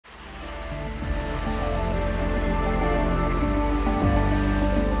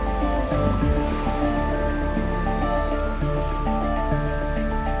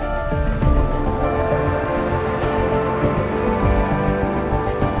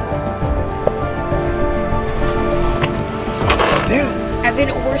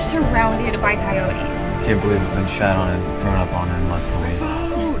even we're surrounded by coyotes. Can't believe we've been shot on and thrown up on in less than a week.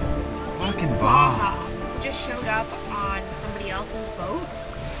 Food! Fucking Baja. Just showed up on somebody else's boat.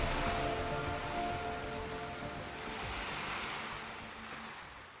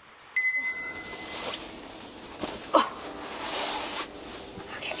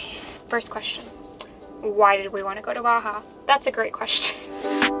 Okay, first question. Why did we want to go to Baja? That's a great question.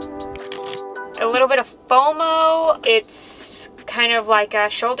 A little bit of FOMO. It's kind of like a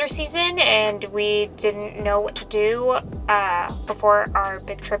shoulder season and we didn't know what to do before our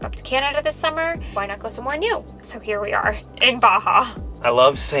big trip up to Canada this summer. Why not go somewhere new? So here we are in Baja. I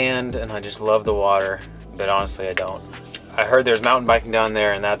love sand and I just love the water, but honestly I don't. I heard there's mountain biking down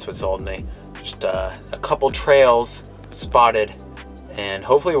there and that's what sold me. Just a couple trails spotted and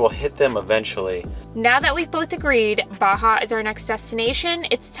hopefully we'll hit them eventually. Now that we've both agreed Baja is our next destination,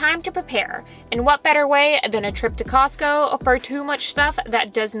 it's time to prepare. And what better way than a trip to Costco for too much stuff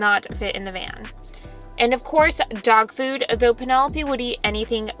that does not fit in the van. And of course, dog food, though Penelope would eat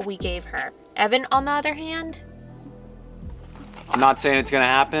anything we gave her. Evan, on the other hand? I'm not saying it's gonna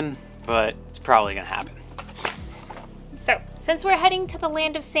happen, but it's probably gonna happen. So, since we're heading to the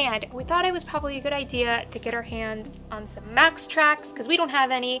land of sand, we thought it was probably a good idea to get our hand on some Max tracks because we don't have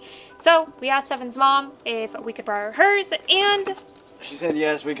any. So we asked Evan's mom if we could borrow hers and She said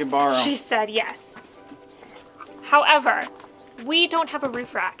yes, we can borrow. she said yes. However, we don't have a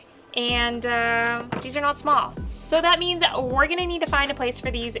roof rack and these are not small. So that means we're gonna need to find a place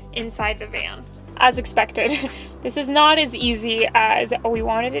for these inside the van. As expected, this is not as easy as we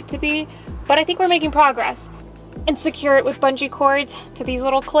wanted it to be, but I think we're making progress. And secure it with bungee cords to these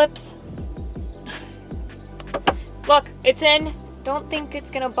little clips. Look, it's in. Don't think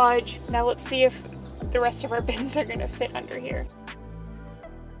it's gonna budge. Now let's see if the rest of our bins are gonna fit under here.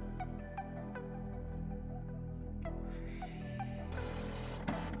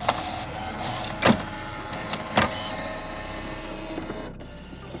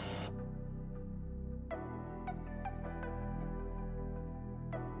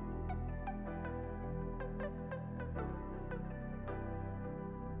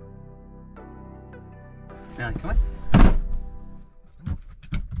 Now, come on.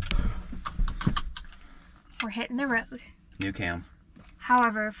 We're hitting the road. New cam.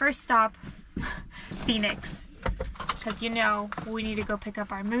 However, first stop, Phoenix. Because you know, we need to go pick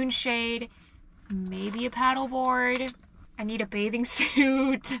up our moonshade, maybe a paddleboard. I need a bathing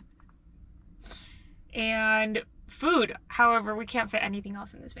suit. And food. However, we can't fit anything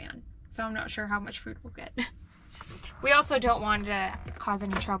else in this van. So I'm not sure how much food we'll get. We also don't want to cause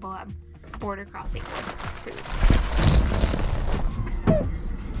any trouble at border crossing food.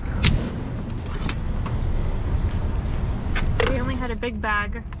 We only had a big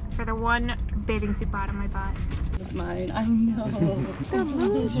bag for the one bathing suit bottom I bought. It's mine, I know.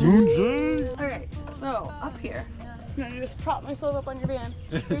 Alright, so up here, I'm gonna just prop myself up on your van.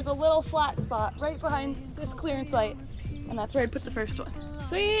 There's a little flat spot right behind this clearance light, and that's where I'd put the first one.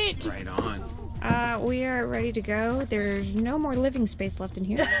 Sweet! Right on. We are ready to go. There's no more living space left in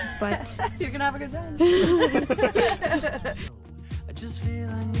here, but you're gonna have a good time. I just feel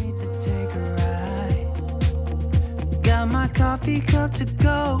I need to take a ride. Got my coffee cup to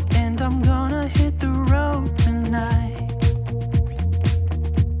go, and I'm gonna hit the road tonight.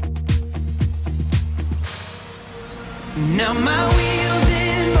 Now my wheels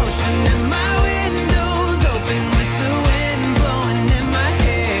in motion and my windows open with the wind blowing in my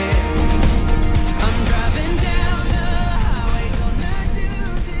hair. I'm driving down the highway, gonna do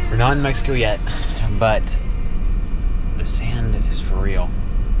this. We're not in Mexico yet, but the sand is for real.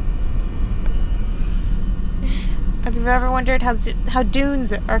 if you've ever wondered how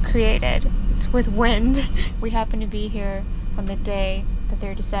dunes are created, it's with wind. We happen to be here on the day that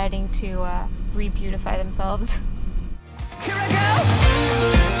they're deciding to re-beautify themselves. Here I go.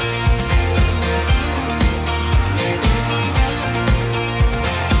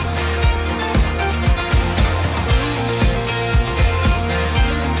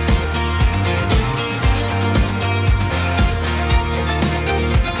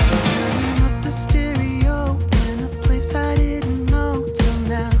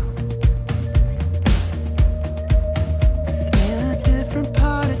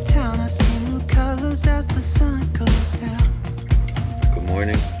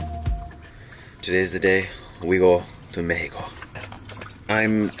 Today's the day we go to Mexico.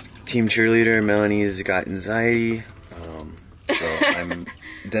 I'm team cheerleader. Melanie's got anxiety, so I'm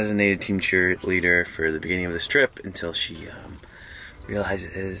designated team cheerleader for the beginning of this trip until she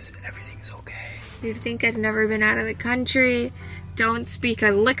realizes everything's okay. You'd think I'd never been out of the country, don't speak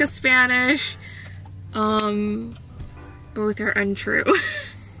a lick of Spanish, Both are untrue.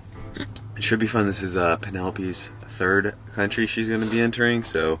 It should be fun. This is Penelope's third country she's going to be entering,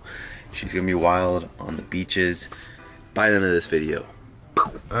 so she's going to be wild on the beaches by the end of this video.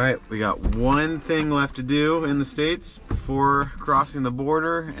 Alright, we got one thing left to do in the States before crossing the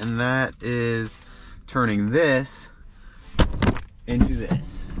border, and that is turning this into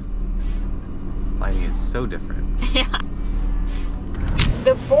this. Lighting is so different. Yeah.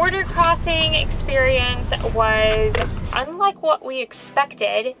 The border crossing experience was unlike what we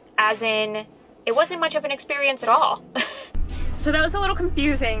expected, as in, it wasn't much of an experience at all. So that was a little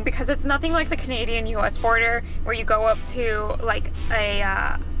confusing because it's nothing like the Canadian-US border where you go up to like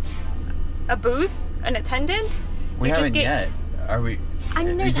a booth, an attendant. We haven't yet. Are we? I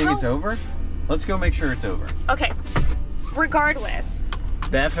mean, you think it's over? Let's go make sure it's over. Okay. Regardless.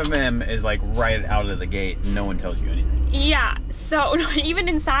 The FMM is like right out of the gate and no one tells you anything. Yeah, so even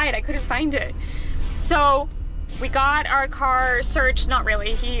inside I couldn't find it. So we got our car searched, not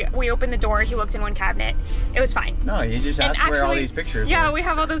really. We opened the door, he looked in one cabinet. It was fine. No, he just asked where all these pictures were. Yeah, we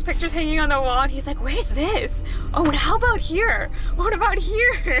have all those pictures hanging on the wall and he's like, where's this? Oh, and how about here? What about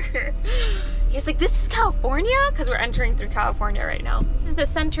here? He's like, this is California? Because we're entering through California right now. This is the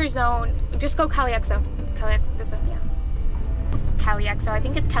center zone. Just go Caliexo. Caliexo, this one, yeah. Caliexo, I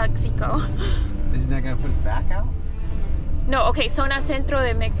think it's Calexico. Isn't that gonna put us back out? No, okay, Zona Centro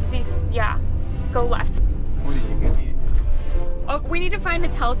de yeah. Go left. What did you give me? Oh, we need to find a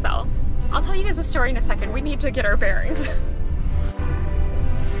Telcel. I'll tell you guys a story in a second. We need to get our bearings.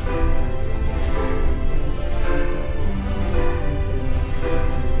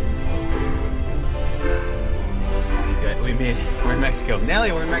 We made it. We're in Mexico.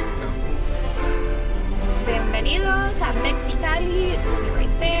 Nelly, we're in Mexico. Bienvenidos a Mexicali. It's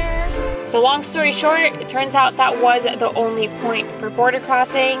right there. So long story short, it turns out that was the only point for border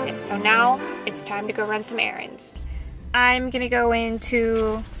crossing. So now it's time to go run some errands. I'm gonna go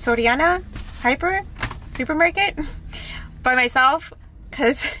into Soriana Hyper Supermarket by myself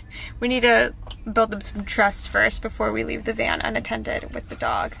because we need to build up some trust first before we leave the van unattended with the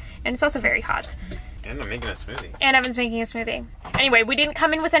dog. And it's also very hot. And I'm making a smoothie. And Evan's making a smoothie. Anyway, we didn't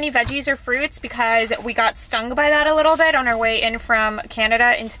come in with any veggies or fruits because we got stung by that a little bit on our way in from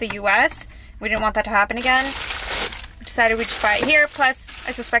Canada into the US. We didn't want that to happen again. We decided we'd just buy it here. Plus,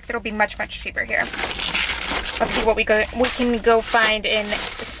 I suspect it'll be much, much cheaper here. Let's see what we can go find in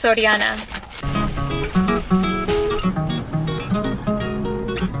Soriana.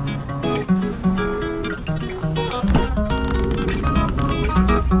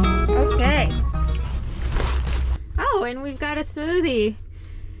 And we've got a smoothie.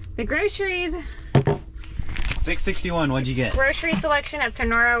 The groceries. $6.61. What'd you get? Grocery selection at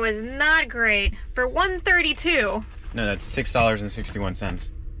Sonora was not great. For $1.32. No, that's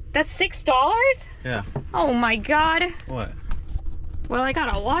 $6.61. That's $6? Yeah. Oh my god. What? Well, I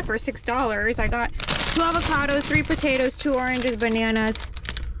got a lot for $6. I got 2 avocados, 3 potatoes, 2 oranges, bananas,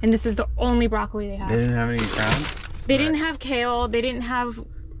 and this is the only broccoli they have. They didn't have any crowns? They didn't have kale. They didn't have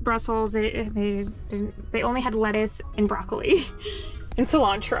Brussels. They only had lettuce and broccoli and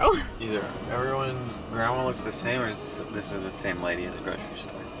cilantro. Either everyone's grandma looks the same, or this was the same lady at the grocery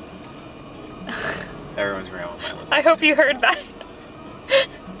store. Everyone's grandma might look the I hope you heard that.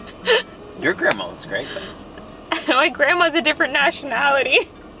 Your grandma looks great, though. My grandma's a different nationality.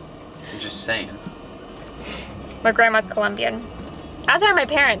 I'm just saying. My grandma's Colombian. As are my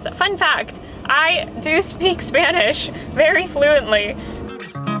parents. Fun fact, I do speak Spanish very fluently.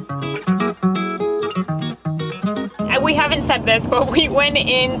 We haven't said this, but we went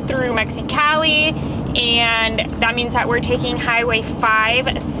in through Mexicali, and that means that we're taking Highway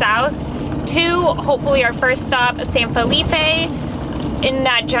 5 south to hopefully our first stop, San Felipe, in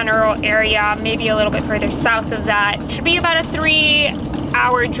that general area, maybe a little bit further south of that. Should be about a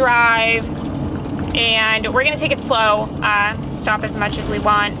 3-hour drive, and we're gonna take it slow, stop as much as we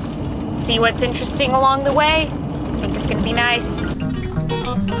want, see what's interesting along the way. I think it's gonna be nice.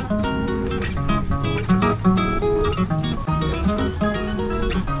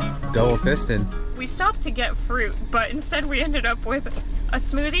 Double fisted. We stopped to get fruit, but instead we ended up with a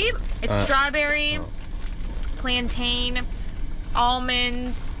smoothie. It's strawberry, plantain,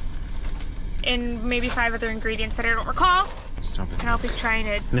 almonds, and maybe 5 other ingredients that I don't recall. Penelope's trying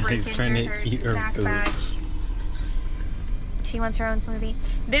to break into her snack bag. She wants her own smoothie.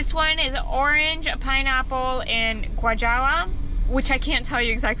 This one is orange, pineapple, and guajava, which I can't tell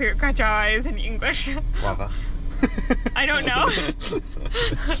you exactly what guajava is in English. Guava. I don't know.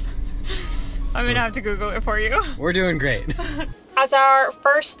 I'm gonna have to Google it for you. We're doing great. As our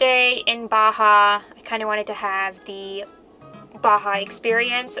first day in Baja, I kind of wanted to have the Baja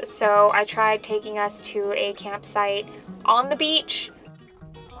experience, so I tried taking us to a campsite on the beach.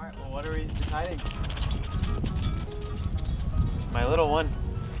 Alright, well, what are we deciding? My little one,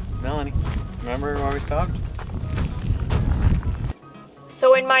 Melanie. Remember where we stopped?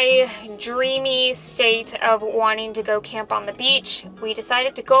 So in my dreamy state of wanting to go camp on the beach, we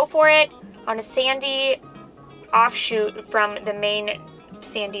decided to go for it on a sandy offshoot from the main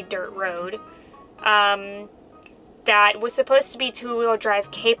sandy dirt road that was supposed to be two-wheel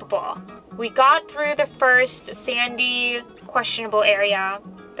drive capable. We got through the first sandy, questionable area,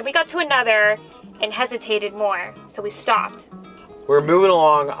 then we got to another and hesitated more, so we stopped. We were moving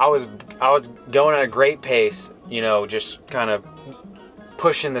along. I was going at a great pace, you know, just kind of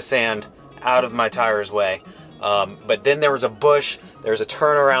pushing the sand out of my tire's way. But then there was a bush, there was a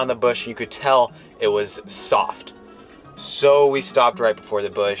turn around the bush, and you could tell it was soft. So we stopped right before the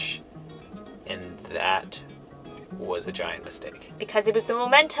bush, and that was a giant mistake. Because it was the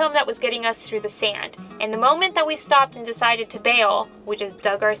momentum that was getting us through the sand. And the moment that we stopped and decided to bail, we just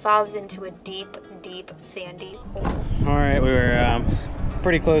dug ourselves into a deep, deep sandy hole. All right, we were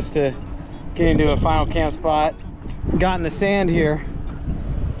pretty close to getting to a final camp spot. Got in the sand here.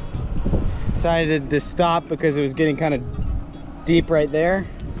 Decided to stop because it was getting kind of deep right there.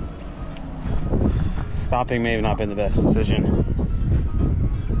 Stopping may have not been the best decision.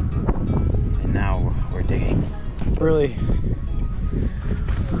 And now we're digging. Really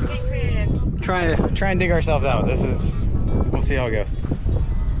Getting creative. try and dig ourselves out. We'll see how it goes.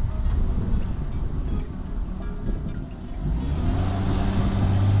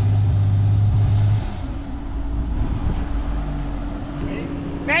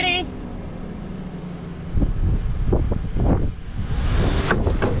 Ready?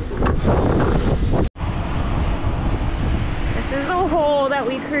 This is the hole that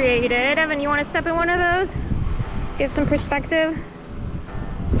we created. Evan, you want to step in one of those? Give some perspective.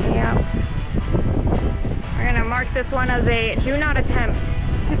 Yeah. We're gonna mark this one as a do not attempt.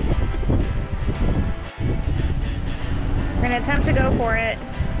 We're gonna attempt to go for it.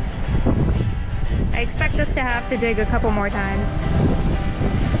 I expect us to have to dig a couple more times.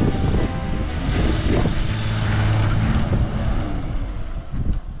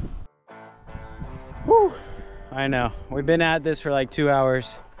 Whew. I know. We've been at this for like 2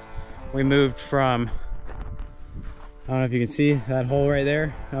 hours. We moved from, I don't know if you can see that hole right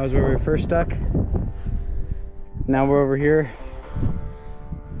there. That was where we were first stuck. Now we're over here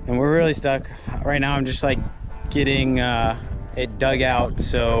and we're really stuck. Right now I'm just like getting it dug out,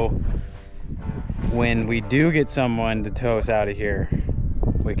 so when we do get someone to tow us out of here,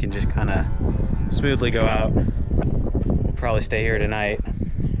 we can just kind of smoothly go out. We'll probably stay here tonight.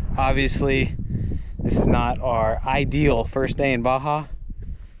 Obviously, this is not our ideal first day in Baja,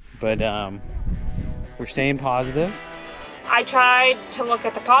 but we're staying positive. I tried to look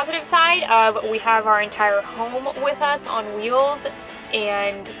at the positive side of we have our entire home with us on wheels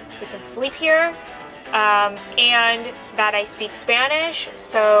and we can sleep here, and that I speak Spanish,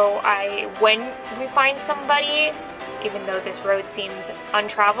 so when we find somebody, even though this road seems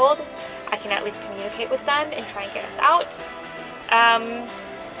untraveled, I can at least communicate with them and try and get us out.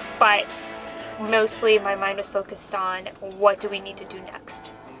 But mostly my mind was focused on what do we need to do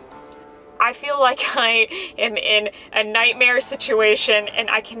next. I feel like I am in a nightmare situation and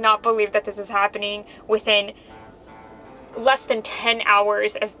I cannot believe that this is happening within less than 10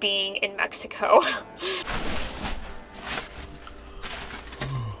 hours of being in Mexico.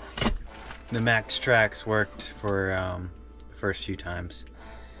 The Max tracks worked for the first few times.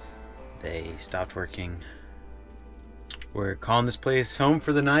 They stopped working. We're calling this place home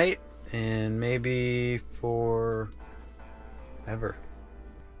for the night and maybe for ever.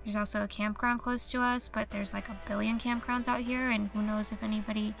 There's also a campground close to us, but there's like a billion campgrounds out here and who knows if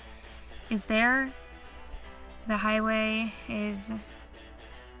anybody is there. The highway is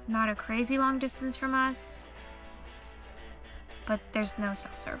not a crazy long distance from us, but there's no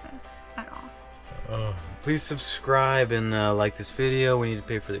cell service at all. Please subscribe and like this video. We need to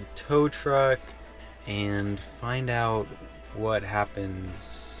pay for the tow truck and find out what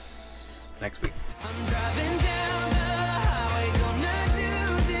happens next week. I'm driving down